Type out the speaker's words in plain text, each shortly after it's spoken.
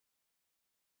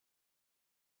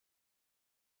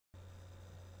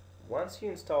Once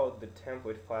you install the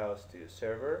template files to your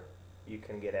server, you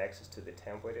can get access to the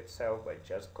template itself by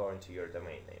just going to your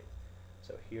domain name.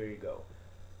 So here you go.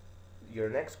 Your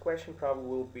next question probably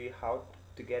will be how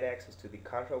to get access to the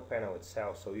control panel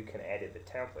itself so you can edit the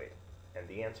template. And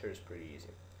the answer is pretty easy.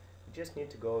 You just need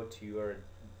to go to your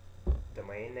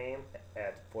domain name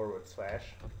at /admin.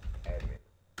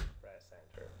 Press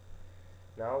enter.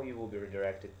 Now you will be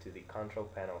redirected to the control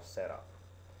panel setup.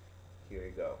 Here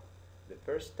you go. The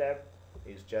first step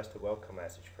is just a welcome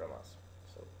message from us.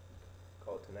 So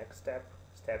go to next step,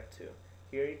 step 2.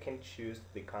 Here you can choose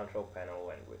the control panel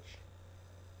language.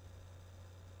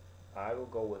 I will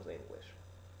go with English.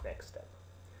 Next step.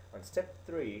 On step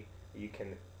 3, you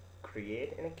can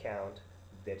create an account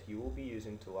that you will be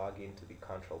using to log into the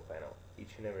control panel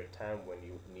each and every time when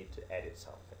you need to edit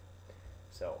something.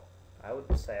 So I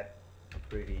would set a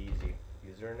pretty easy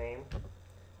username.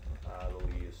 I will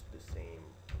use the same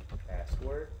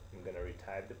password. I'm gonna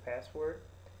retype the password,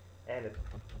 and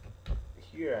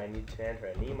here I need to enter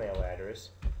an email address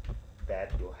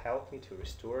that will help me to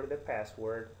restore the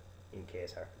password in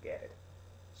case I forget it.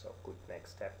 So click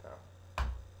next step now.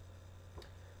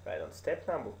 Right, on step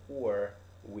number 4,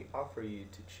 we offer you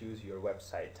to choose your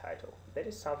website title. That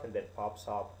is something that pops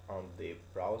up on the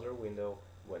browser window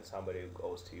when somebody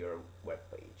goes to your web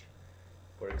page.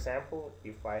 For example,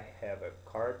 if I have a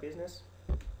car business,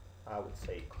 I would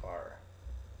say car.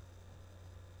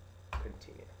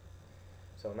 Continue.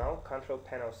 So now control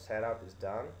panel setup is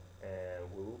done,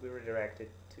 and we will be redirected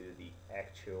to the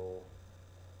actual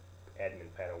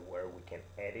admin panel where we can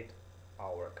edit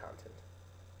our content.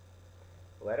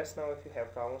 Let us know if you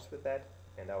have problems with that,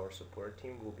 and our support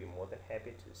team will be more than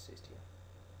happy to assist you.